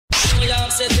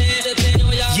For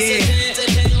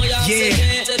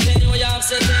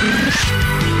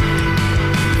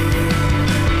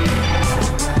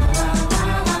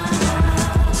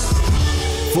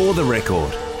the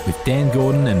Record with Dan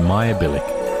Gordon and Maya Billick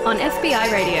on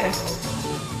FBI Radio.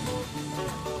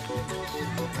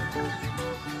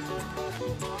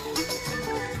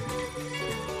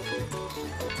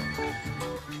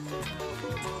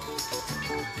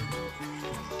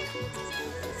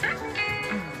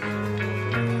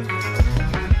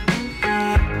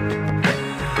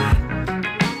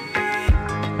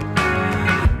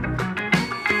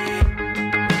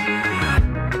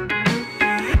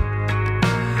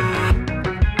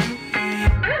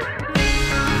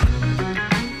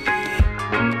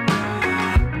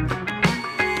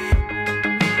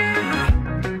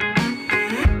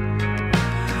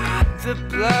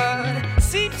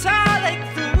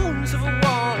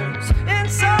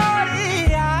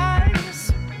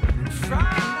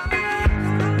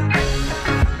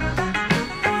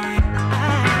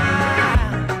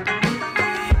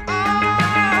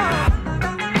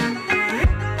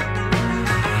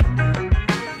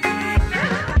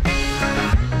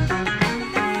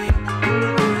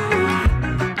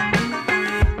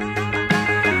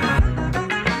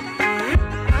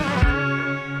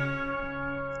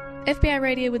 FBI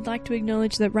Radio would like to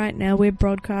acknowledge that right now we're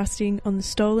broadcasting on the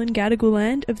stolen Gadigal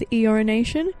land of the Eora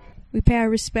Nation. We pay our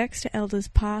respects to elders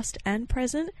past and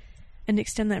present and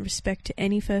extend that respect to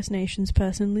any First Nations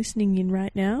person listening in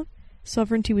right now.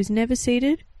 Sovereignty was never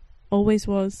ceded, always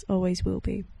was, always will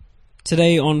be.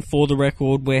 Today on For the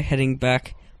Record, we're heading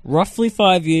back roughly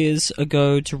 5 years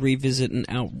ago to revisit an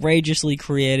outrageously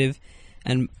creative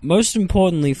and, most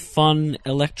importantly, fun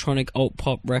electronic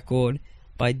alt-pop record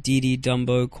by Dee Dee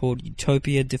Dumbo called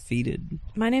Utopia Defeated.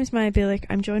 My name's Maya Billick.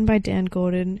 I'm joined by Dan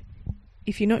Gordon.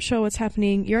 If you're not sure what's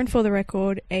happening, you're on For the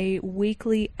Record, a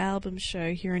weekly album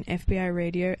show here on FBI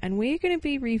Radio, and we're going to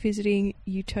be revisiting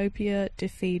Utopia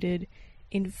Defeated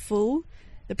in full,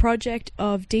 the project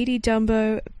of Dee Dee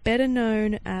Dumbo, better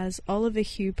known as Oliver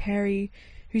Hugh Perry,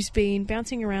 who's been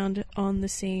bouncing around on the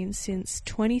scene since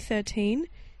 2013,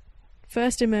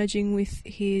 first emerging with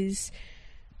his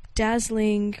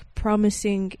dazzling,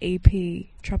 promising EP,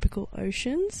 Tropical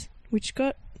Oceans, which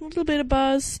got a little bit of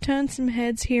buzz, turned some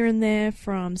heads here and there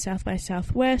from South by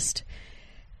Southwest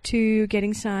to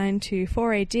getting signed to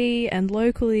 4AD and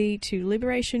locally to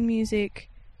Liberation Music.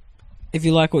 If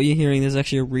you like what you're hearing, there's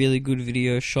actually a really good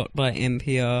video shot by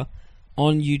NPR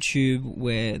on YouTube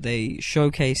where they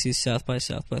showcase his South by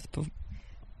Southwest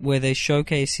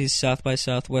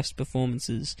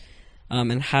performances,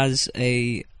 and has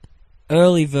a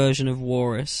early version of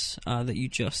Walrus that you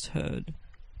just heard.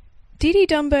 Dee Dee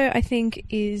Dumbo, I think,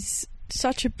 is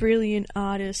such a brilliant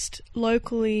artist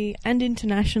locally and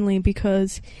internationally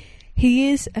because he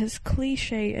is, as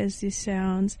cliche as this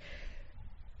sounds,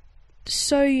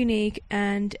 so unique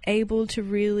and able to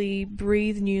really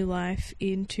breathe new life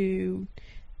into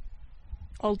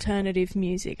alternative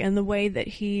music, and the way that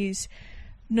he's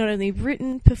not only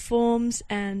written, performs,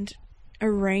 and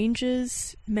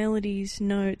arranges melodies,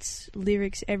 notes,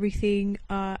 lyrics, everything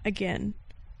are, again,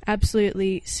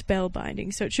 absolutely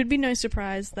spellbinding. So it should be no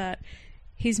surprise that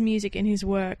his music and his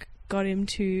work got him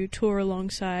to tour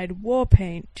alongside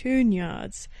Warpaint, Tune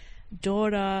Yards,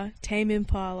 Daughter, Tame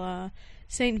Impala,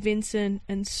 St. Vincent,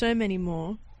 and so many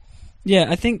more. Yeah,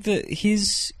 I think that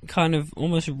his kind of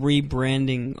almost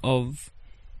rebranding of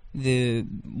the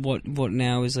what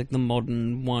now is like the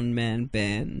modern one-man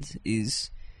band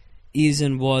is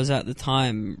and was at the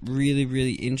time really,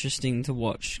 really interesting to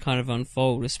watch kind of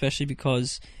unfold, especially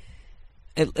because,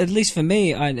 at least for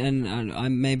me,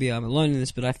 maybe I'm alone in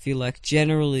this, but I feel like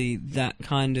generally that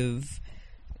kind of,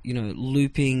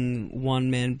 looping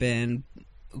one-man band,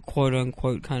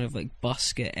 quote-unquote, kind of like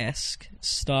busker-esque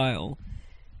style,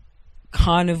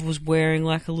 kind of was wearing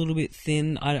like a little bit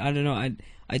thin. I don't know,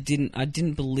 I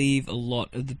didn't believe a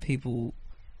lot of the people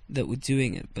that were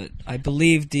doing it, but I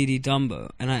believe Dee Dee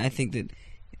Dumbo, and I think that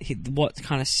what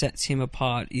kind of sets him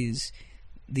apart is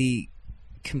the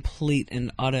complete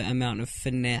and utter amount of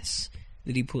finesse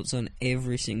that he puts on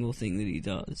every single thing that he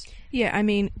does. Yeah, I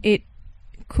mean, it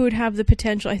could have the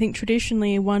potential. I think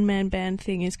traditionally a one-man band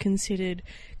thing is considered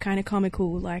kind of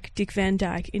comical, like Dick Van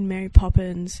Dyke in Mary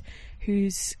Poppins,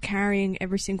 who's carrying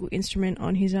every single instrument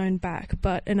on his own back.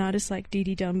 But an artist like Dee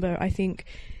Dee Dumbo, I think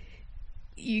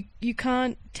you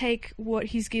can't take what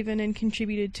he's given and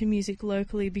contributed to music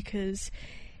locally, because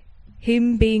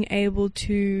him being able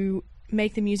to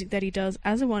make the music that he does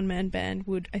as a one-man band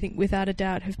would, I think, without a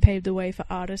doubt, have paved the way for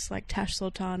artists like Tash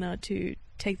Sultana to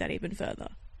take that even further.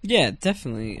 Yeah,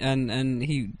 definitely, and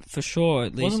he for sure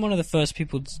at least wasn't one of the first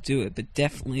people to do it, but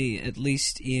definitely at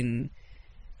least in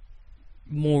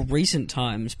more recent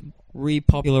times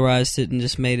repopularized it and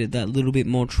just made it that little bit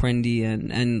more trendy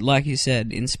and like you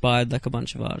said, inspired like a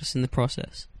bunch of artists in the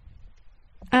process.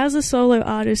 As a solo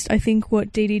artist, I think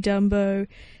what Dee Dee Dumbo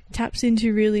taps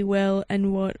into really well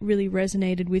and what really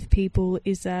resonated with people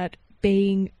is that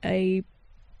being a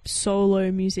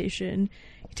solo musician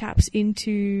taps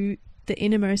into the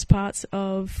innermost parts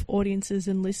of audiences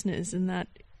and listeners, and that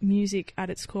music at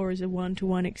its core is a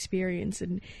one-to-one experience,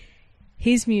 and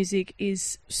his music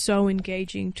is so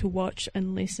engaging to watch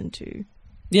and listen to.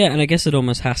 Yeah, and I guess it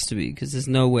almost has to be, because there's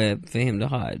nowhere for him to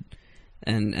hide,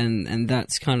 and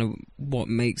that's kind of what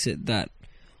makes it that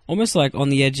almost like on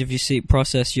the edge of your seat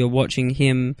process. You're watching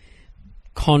him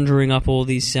conjuring up all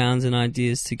these sounds and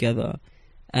ideas together,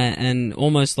 and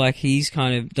almost like he's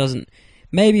kind of doesn't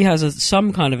maybe has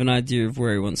some kind of an idea of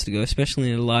where he wants to go, especially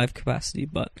in a live capacity,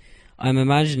 but I'm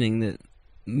imagining that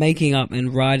making up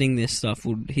and writing this stuff,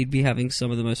 he'd be having some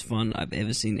of the most fun I've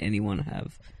ever seen anyone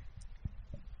have.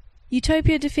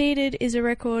 Utopia Defeated is a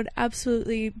record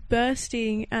absolutely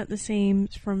bursting at the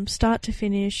seams from start to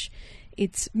finish.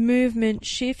 Its movement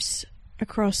shifts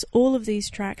across all of these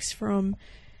tracks from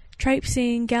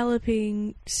traipsing,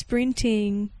 galloping,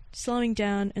 sprinting, slowing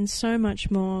down, and so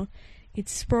much more.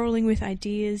 It's sprawling with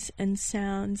ideas and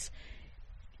sounds,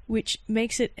 which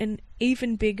makes it an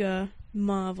even bigger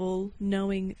marvel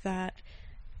knowing that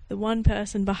the one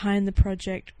person behind the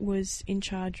project was in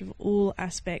charge of all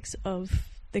aspects of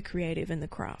the creative and the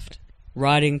craft.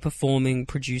 Writing, performing,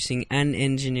 producing, and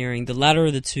engineering, the latter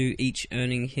of the two each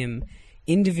earning him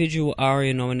individual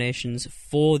ARIA nominations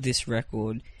for this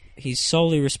record. He's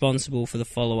solely responsible for the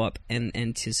follow-up and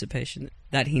anticipation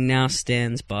that he now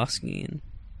stands basking in.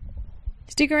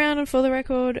 Stick around, and for the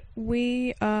record,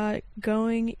 we are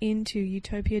going into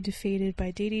Utopia Defeated by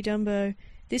Dee Dee Dumbo.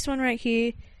 This one right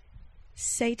here,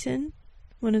 Satan,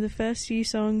 one of the first few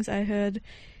songs I heard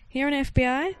here on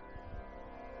FBI.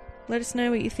 Let us know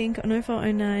what you think on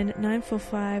 0409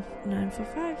 945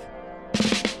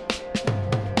 945.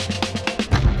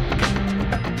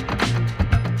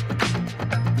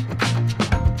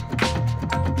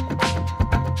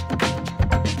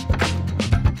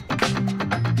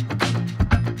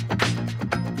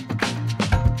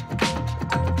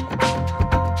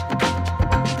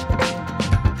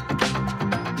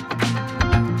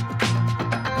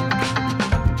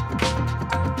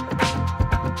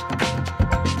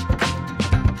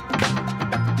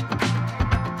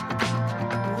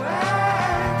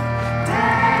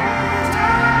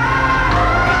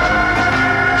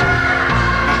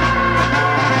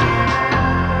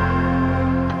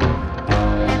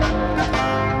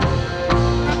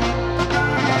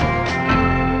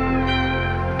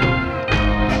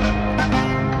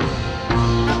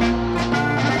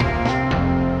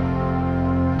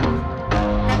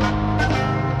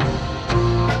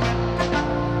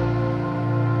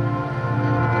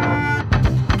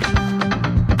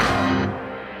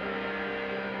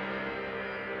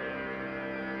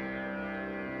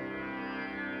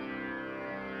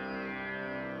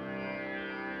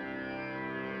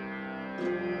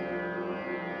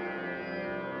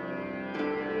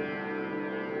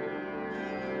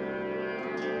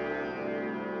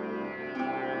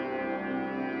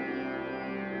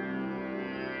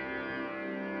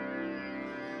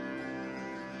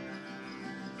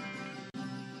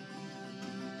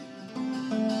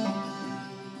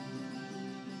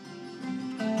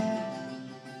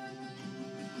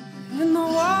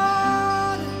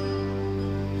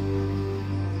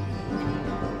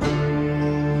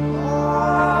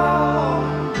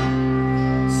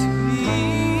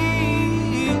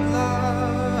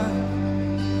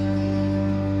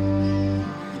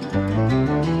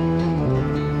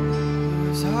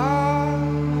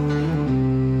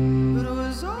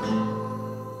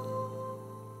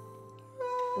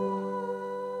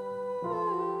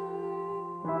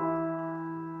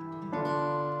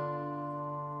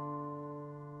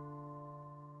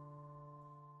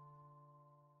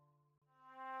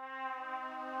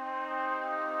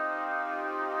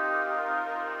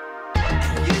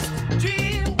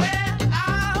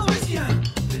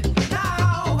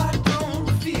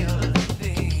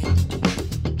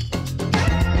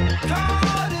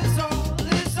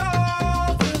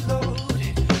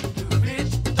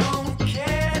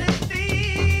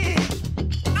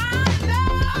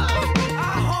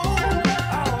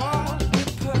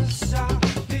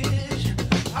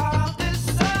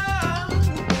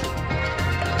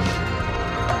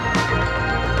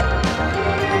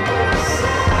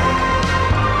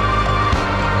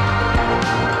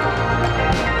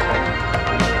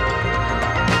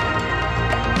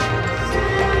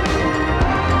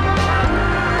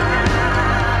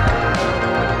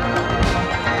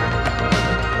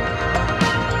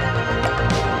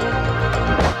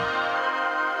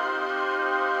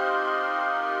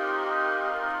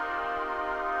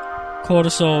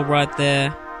 Cortisol right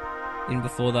there. And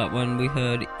before that one, we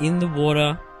heard In the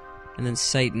Water, and then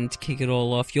Satan to kick it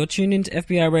all off. You're tuned into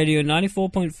FBI Radio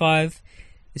 94.5.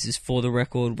 This is For the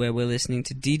Record, where we're listening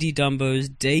to DD Dumbo's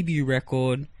debut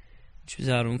record, which was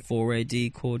out on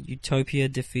 4AD, called Utopia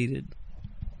Defeated.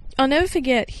 I'll never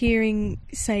forget hearing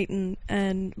Satan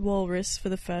and Walrus for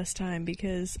the first time,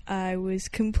 because I was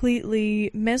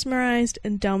completely mesmerized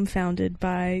and dumbfounded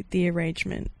by the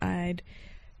arrangement. I'd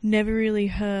never really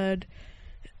heard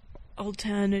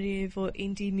alternative or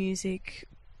indie music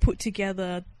put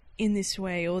together in this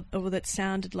way, or that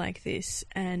sounded like this,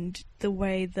 and the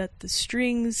way that the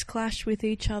strings clashed with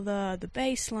each other, the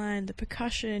bass line, the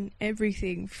percussion,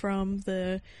 everything from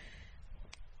the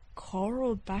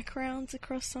choral backgrounds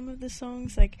across some of the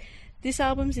songs. Like, this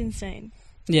album's insane.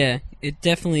 Yeah, it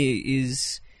definitely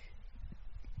is.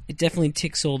 It definitely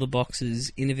ticks all the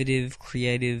boxes: innovative,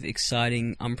 creative,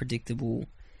 exciting, unpredictable.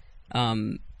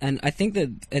 And I think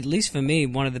that, at least for me,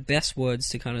 one of the best words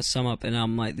to kind of sum up an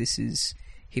album like this is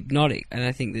hypnotic. And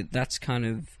I think that that's kind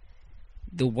of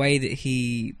the way that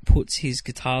he puts his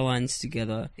guitar lines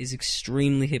together is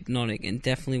extremely hypnotic, and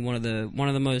definitely one of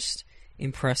the most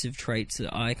impressive traits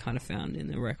that I kind of found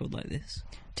in a record like this.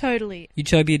 Totally.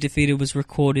 Utopia Defeated was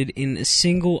recorded in a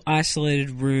single isolated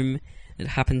room that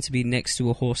happened to be next to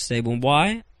a horse stable.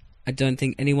 Why? I don't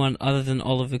think anyone other than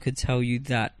Oliver could tell you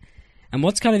that. And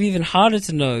what's kind of even harder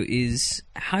to know is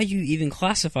how you even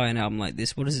classify an album like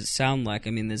this. What does it sound like? I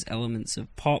mean, there's elements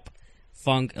of pop,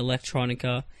 funk,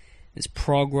 electronica, there's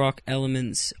prog rock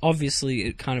elements. Obviously,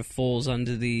 it kind of falls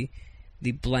under the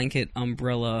blanket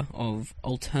umbrella of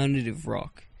alternative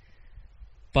rock.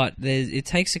 But it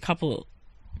takes a couple...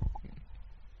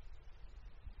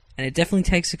 And it definitely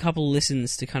takes a couple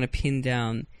listens to kind of pin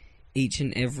down each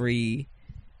and every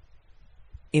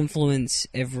influence,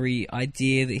 every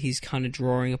idea that he's kind of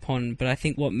drawing upon. But I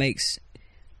think what makes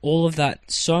all of that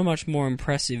so much more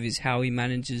impressive is how he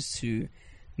manages to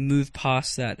move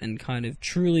past that and kind of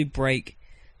truly break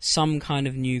some kind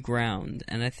of new ground.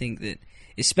 And I think that,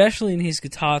 especially in his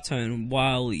guitar tone,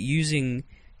 while using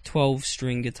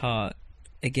 12-string guitar,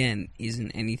 again,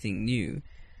 isn't anything new.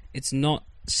 It's not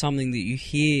something that you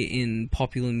hear in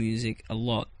popular music a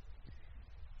lot,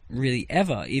 really,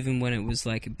 ever, even when it was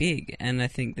like big. And I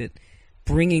think that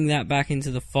bringing that back into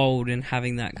the fold and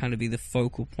having that kind of be the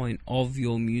focal point of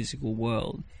your musical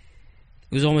world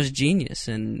was almost genius,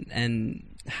 and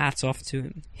hats off to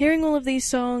him. Hearing all of these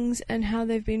songs and how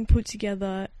they've been put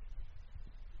together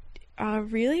are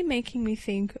really making me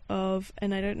think of,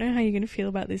 and I don't know how you're going to feel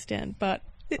about this, Dan, but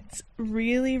it's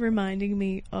really reminding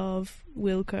me of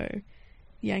Wilco,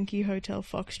 Yankee Hotel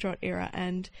Foxtrot era,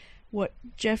 and what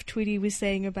Jeff Tweedy was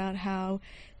saying about how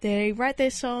they write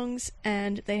their songs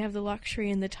and they have the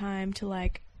luxury and the time to,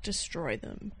 like, destroy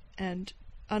them and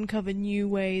uncover new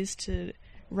ways to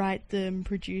write them,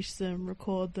 produce them,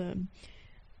 record them.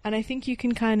 And I think you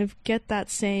can kind of get that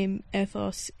same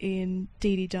ethos in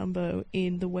DD Dumbo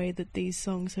in the way that these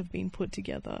songs have been put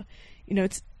together. You know,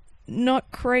 it's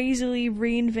not crazily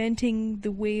reinventing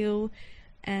the wheel,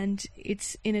 and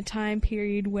it's in a time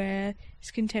period where his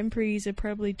contemporaries are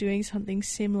probably doing something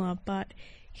similar, but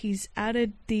he's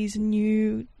added these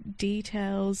new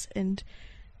details and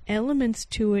elements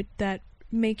to it that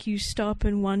make you stop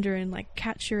and wonder and, like,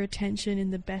 catch your attention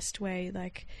in the best way.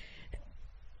 Like,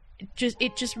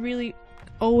 it just really,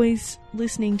 always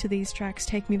listening to these tracks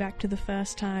take me back to the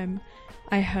first time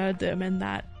I heard them, and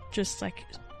that just, like,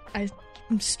 I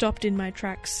stopped in my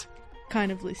tracks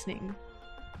kind of listening.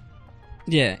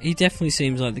 Yeah, he definitely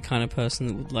seems like the kind of person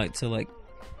that would like to, like,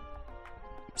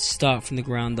 start from the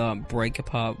ground up, break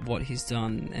apart what he's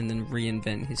done, and then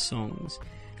reinvent his songs.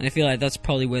 And I feel like that's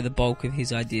probably where the bulk of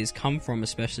his ideas come from,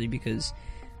 especially because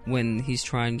when he's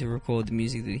trying to record the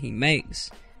music that he makes,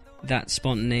 that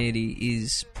spontaneity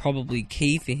is probably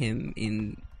key for him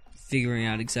in figuring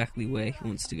out exactly where he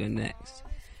wants to go next.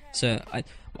 So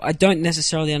I don't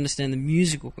necessarily understand the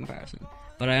musical comparison,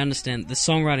 but I understand the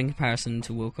songwriting comparison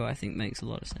to Wilco. I think makes a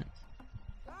lot of sense.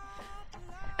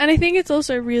 And I think it's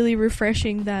also really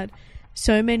refreshing that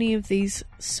so many of these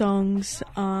songs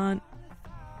aren't,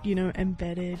 you know,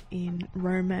 embedded in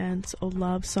romance or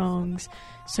love songs.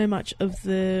 So much of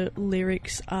the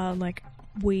lyrics are, like,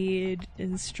 weird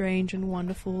and strange and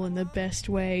wonderful in the best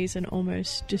ways and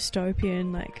almost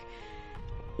dystopian. Like,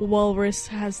 Walrus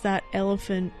has that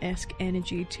Elephant-esque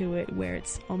energy to it where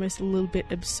it's almost a little bit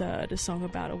absurd, a song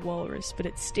about a walrus, but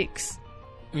it sticks.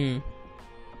 Mm.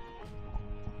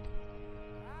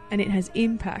 And it has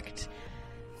impact.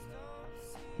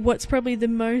 What's probably the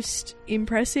most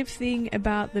impressive thing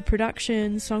about the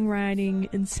production,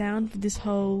 songwriting, and sound of this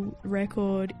whole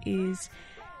record is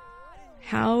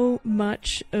how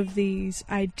much of these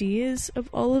ideas of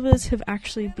Oliver's have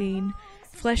actually been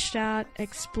fleshed out,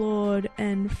 explored,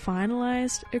 and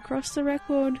finalized across the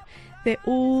record. They're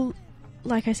all,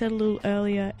 like I said a little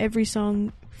earlier, every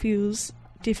song feels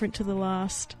different to the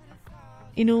last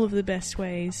in all of the best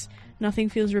ways. Nothing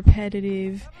feels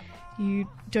repetitive. You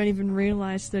don't even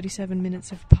realise 37 minutes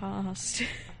have passed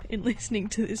in listening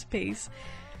to this piece.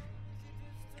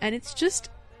 And it's just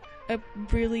a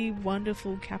really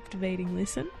wonderful, captivating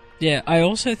listen. Yeah, I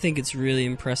also think it's really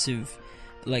impressive,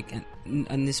 like,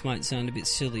 and this might sound a bit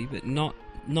silly, but not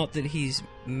that he's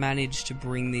managed to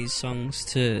bring these songs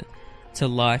to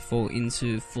life or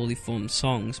into fully formed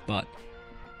songs, but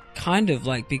kind of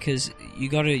like, because you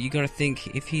gotta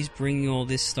think, if he's bringing all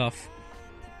this stuff,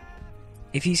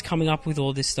 if he's coming up with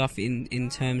all this stuff in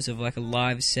terms of like a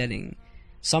live setting,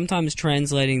 sometimes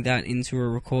translating that into a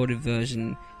recorded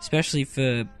version, especially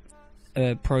for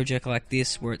a project like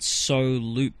this where it's so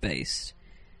loop based,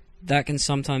 that can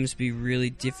sometimes be really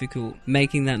difficult,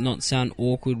 making that not sound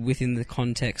awkward within the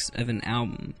context of an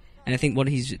album. And I think what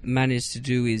he's managed to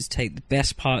do is take the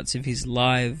best parts of his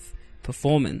live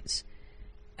performance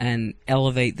and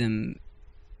elevate them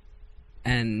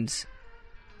and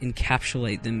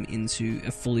encapsulate them into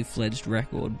a fully fledged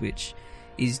record, which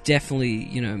is definitely,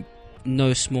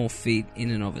 no small feat in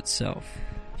and of itself.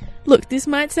 Look, this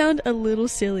might sound a little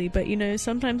silly, but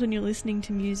sometimes when you're listening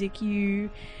to music, you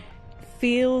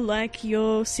feel like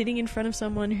you're sitting in front of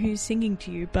someone who's singing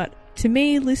to you. But to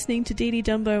me, listening to Dee Dee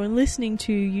Dumbo and listening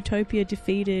to Utopia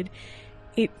Defeated,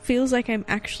 it feels like I'm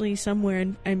actually somewhere,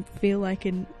 and I feel like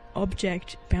an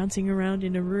object bouncing around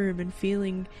in a room and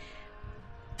feeling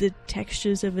the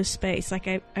textures of a space. Like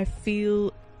I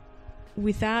feel,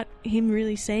 without him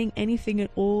really saying anything at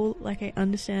all, like I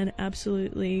understand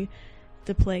absolutely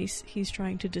the place he's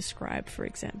trying to describe, for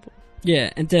example.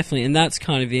 Yeah, and definitely, and that's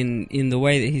kind of in the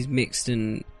way that he's mixed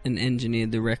and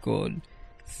engineered the record,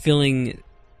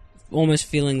 almost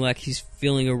feeling like he's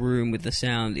filling a room with the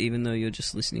sound, even though you're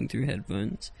just listening through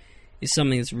headphones, is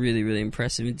something that's really, really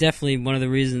impressive. And definitely one of the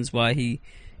reasons why he,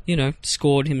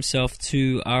 scored himself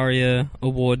 2 ARIA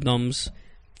Award noms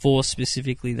for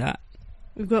specifically that.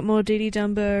 We've got more Dee Dee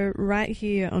Dumbo right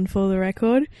here on For the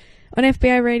Record. On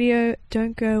FBI Radio,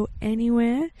 don't go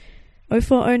anywhere.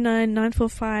 0409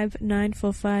 945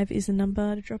 945 is the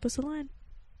number to drop us a line.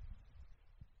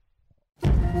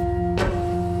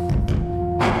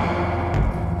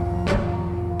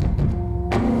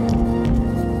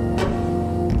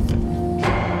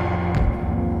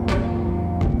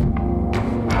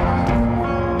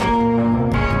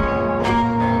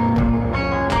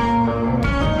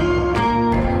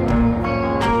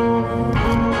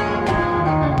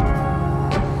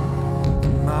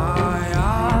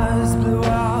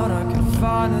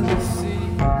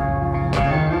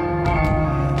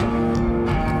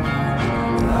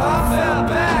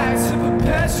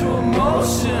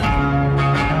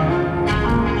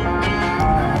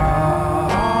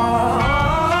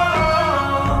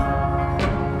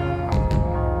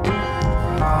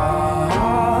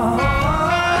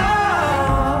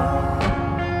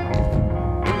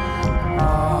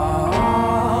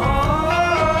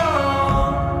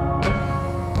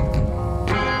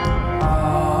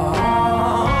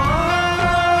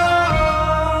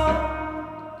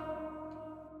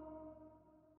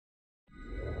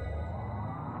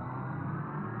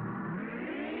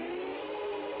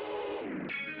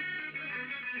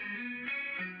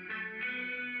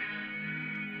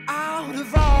 Out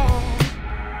of all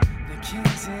the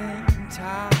kings in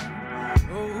town,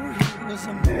 oh, he was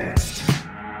a monster.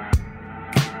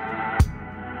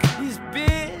 His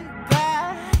big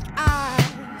black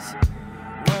eyes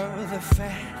were the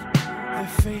fat,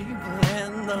 the fable,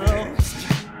 and the lost.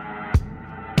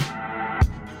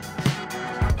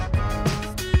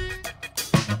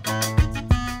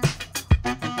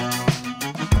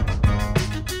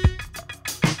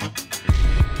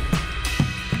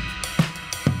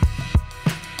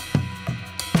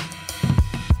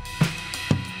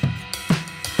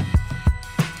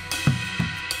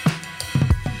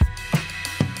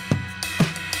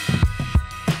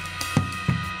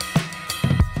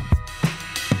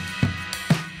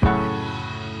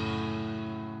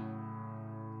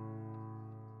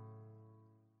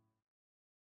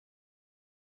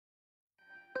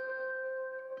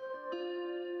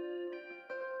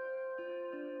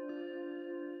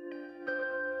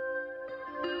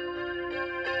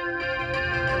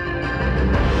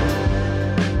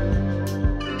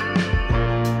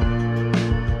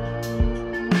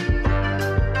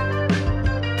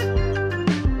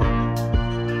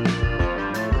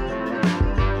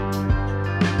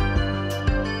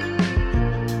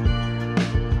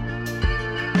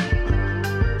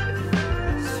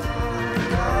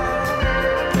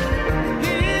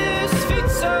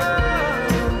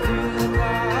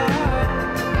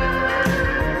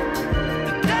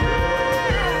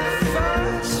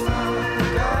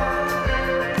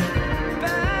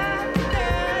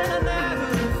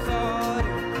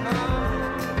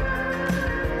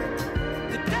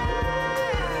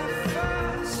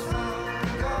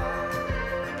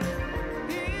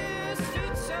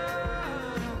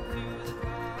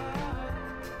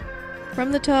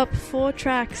 From the top, 4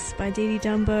 tracks by Dee Dee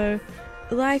Dumbo.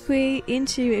 Like we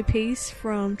into a piece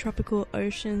from Tropical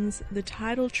Oceans, the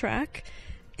title track,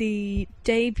 the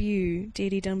debut Dee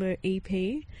Dee Dumbo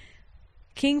EP.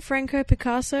 King Franco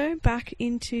Picasso back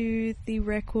into the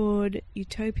record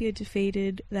Utopia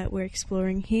Defeated that we're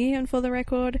exploring here on For the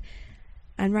Record.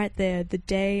 And right there, The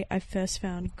Day I First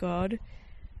Found God.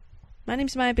 My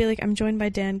name's Maya Bilik, I'm joined by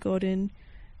Dan Gordon.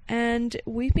 And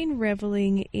we've been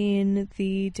reveling in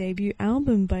the debut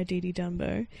album by Dee Dee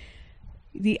Dumbo.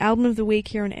 The album of the week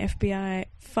here on FBI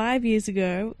 5 years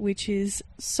ago, which is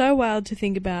so wild to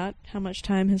think about how much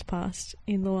time has passed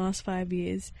in the last 5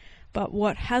 years. But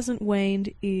what hasn't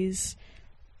waned is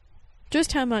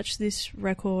just how much this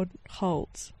record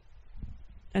holds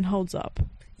and holds up.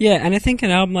 Yeah, and I think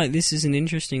an album like this is an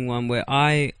interesting one where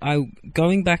I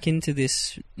going back into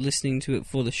this, listening to it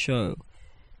for the show,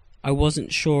 I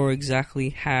wasn't sure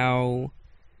exactly how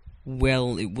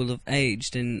well it will have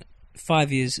aged, and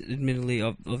 5 years, admittedly,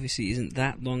 obviously isn't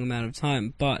that long amount of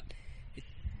time, but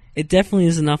it definitely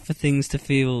is enough for things to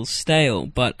feel stale,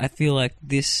 but I feel like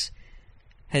this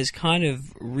has kind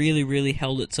of really, really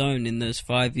held its own in those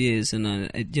 5 years, and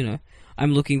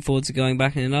I'm looking forward to going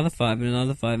back in another 5 and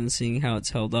another 5 and seeing how it's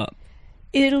held up.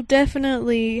 It'll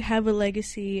definitely have a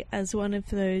legacy as one of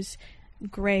those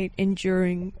great,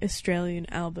 enduring Australian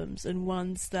albums, and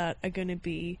ones that are going to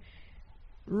be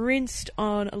rinsed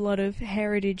on a lot of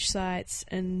heritage sites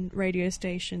and radio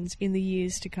stations in the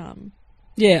years to come.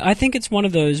 Yeah, I think it's one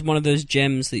of those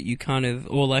gems that you kind of,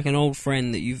 or like an old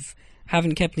friend that you've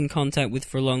haven't kept in contact with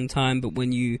for a long time, but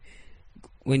when you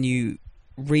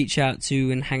reach out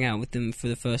to and hang out with them for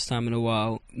the first time in a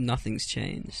while, nothing's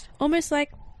changed. Almost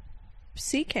like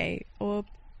CK or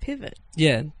Pivot.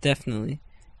 Yeah, definitely.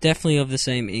 Definitely of the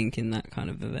same ink in that kind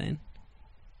of a vein.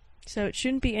 So it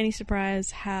shouldn't be any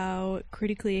surprise how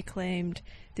critically acclaimed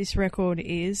this record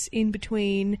is. In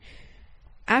between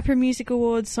APRA Music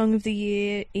Awards Song of the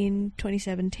Year in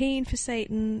 2017 for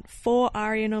Satan, 4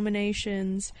 ARIA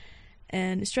nominations,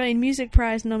 an Australian Music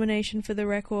Prize nomination for the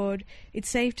record, it's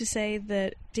safe to say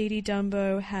that Dee Dee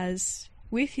Dumbo has,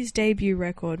 with his debut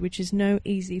record, which is no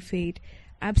easy feat,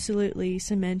 absolutely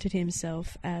cemented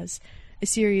himself as a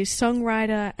serious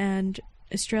songwriter and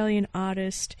Australian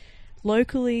artist,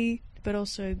 locally but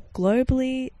also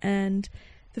globally, and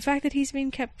the fact that he's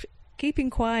been keeping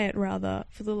quiet rather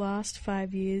for the last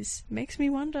 5 years makes me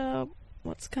wonder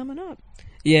what's coming up.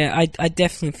 Yeah, I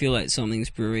definitely feel like something's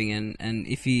brewing, and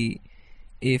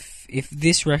if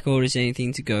this record is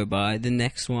anything to go by, the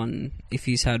next one, if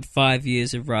he's had 5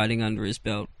 years of writing under his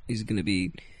belt, is going to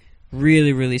be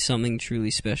really, really something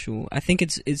truly special. I think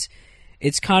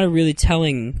it's kind of really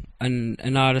telling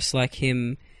an artist like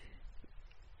him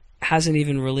hasn't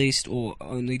even released, or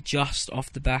only just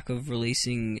off the back of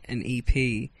releasing an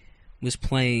EP, was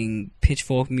playing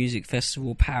Pitchfork Music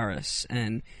Festival Paris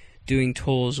and doing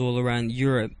tours all around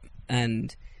Europe,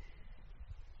 and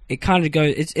it kind of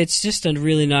goes, it's just a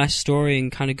really nice story,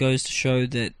 and kind of goes to show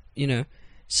that,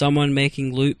 someone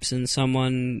making loops and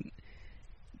someone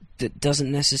that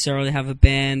doesn't necessarily have a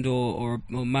band or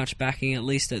much backing, at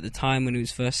least at the time when he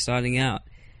was first starting out,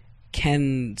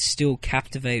 can still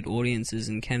captivate audiences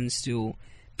and can still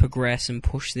progress and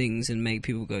push things and make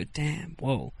people go, damn,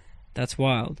 whoa, that's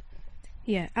wild.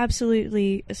 Yeah,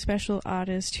 absolutely a special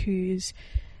artist who's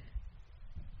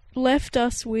left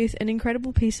us with an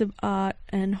incredible piece of art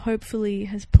and hopefully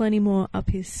has plenty more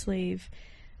up his sleeve.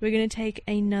 We're going to take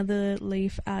another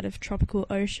leaf out of Tropical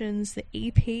Oceans, the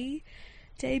EP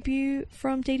debut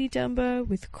from Dee Dee Dumbo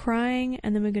with Crying,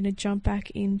 and then we're going to jump back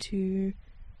into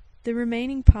the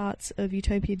remaining parts of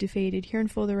Utopia Defeated here on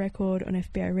For the Record on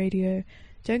FBI Radio.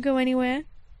 Don't go anywhere.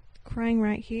 Crying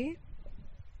right here.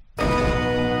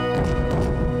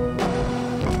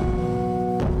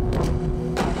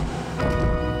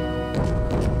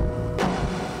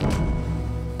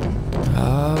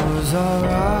 I was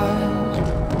alright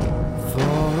for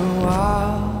a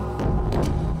while.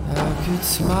 I could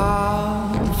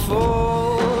smile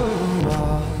for a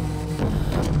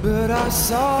while, but I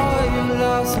saw you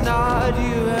last night.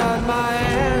 You had my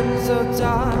hands so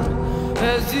tight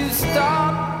as you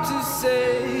stopped to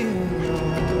say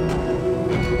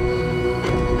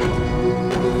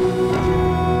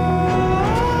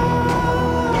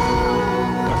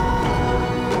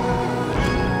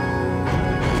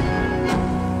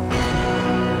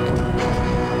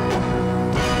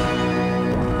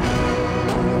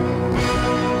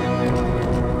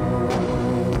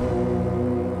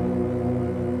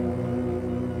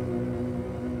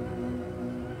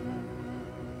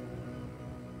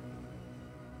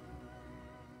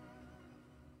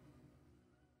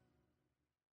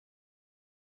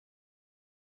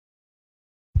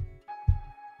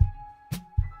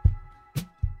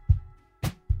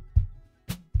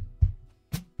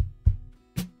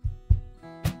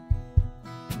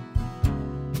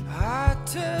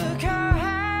took her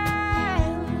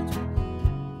hand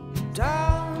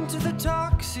down to the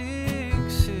toxic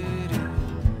city.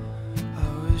 I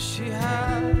wish she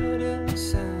hadn't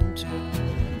sent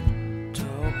her to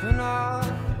open up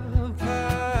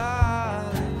her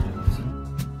eyes.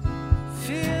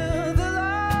 Feel the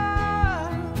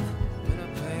love when a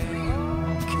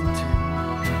pain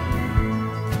continues.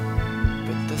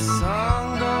 But the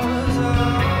song goes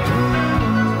on.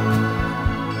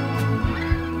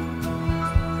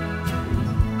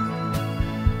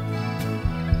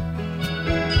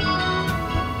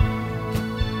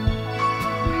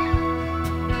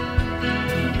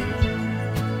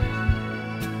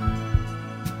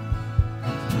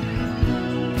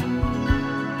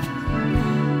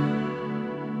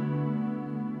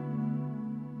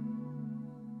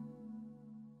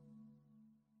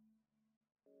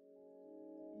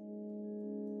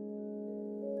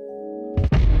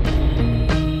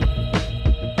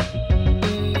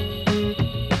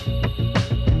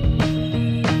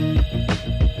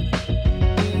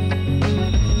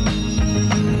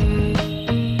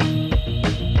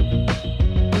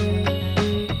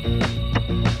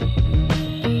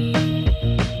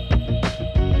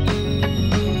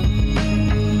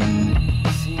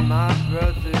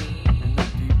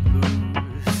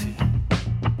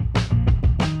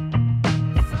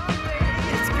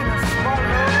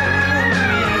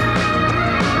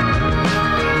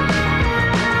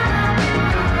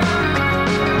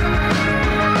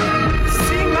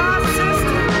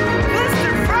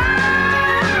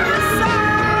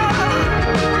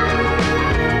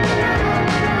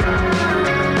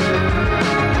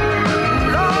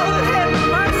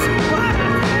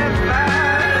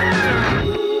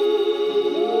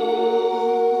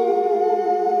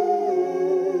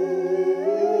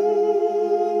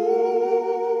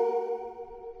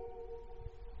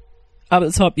 Up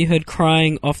at the top, you heard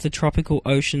Crying off the Tropical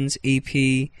Oceans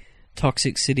EP,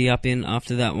 Toxic City up in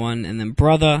after that one, and then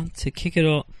Brother to kick it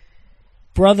all.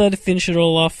 Brother to finish it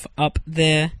all off up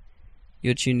there.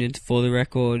 You're tuned into For the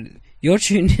Record. You're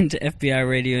tuned into FBI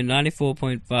Radio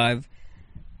 94.5.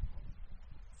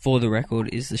 For the Record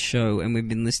is the show, and we've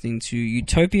been listening to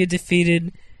Utopia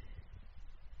Defeated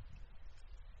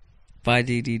by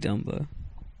D.D. Dumbo.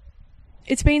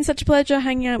 It's been such a pleasure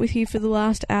hanging out with you for the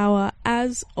last hour,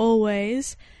 as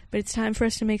always, but it's time for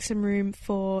us to make some room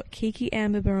for Kiki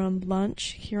Amber on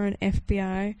lunch here on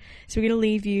FBI. So we're going to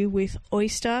leave you with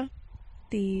Oyster,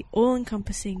 the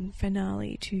all-encompassing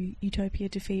finale to Utopia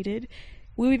Defeated.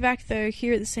 We'll be back, though,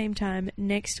 here at the same time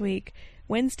next week,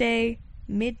 Wednesday,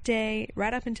 midday,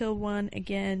 right up until 1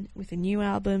 again, with a new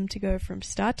album to go from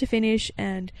start to finish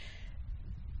and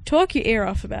talk your ear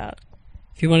off about.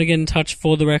 If you want to get in touch,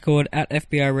 For the Record at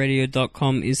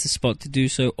FBIRadio.com is the spot to do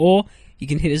so, or you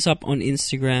can hit us up on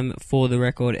Instagram. For the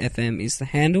Record FM is the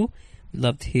handle. We'd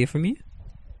love to hear from you.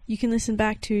 You can listen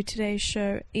back to today's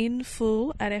show in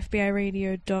full at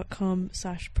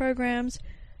FBIRadio.com/programs.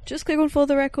 Just click on For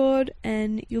the Record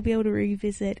and you'll be able to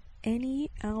revisit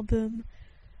any album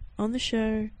on the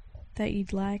show that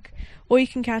you'd like, or you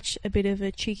can catch a bit of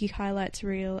a cheeky highlights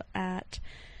reel at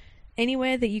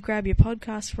anywhere that you grab your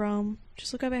podcast from.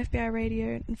 Just look up FBI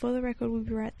Radio, and For the Record will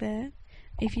be right there.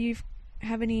 If you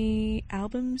have any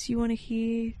albums you want to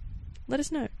hear, let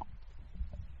us know.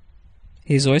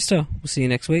 Here's Oyster. We'll see you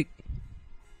next week.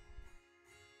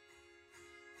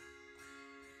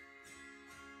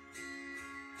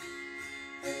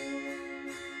 The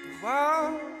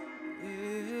world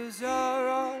is your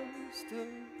oyster,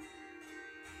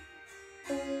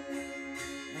 and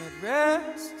it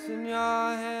rests in your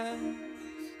hands.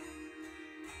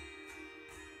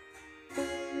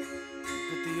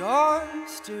 But the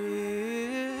oyster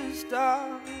is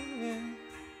dying,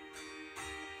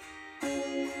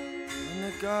 and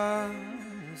the gun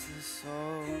is the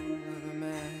soul of a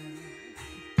man.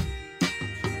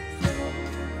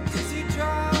 Does he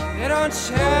drown? They don't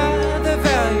share the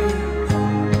value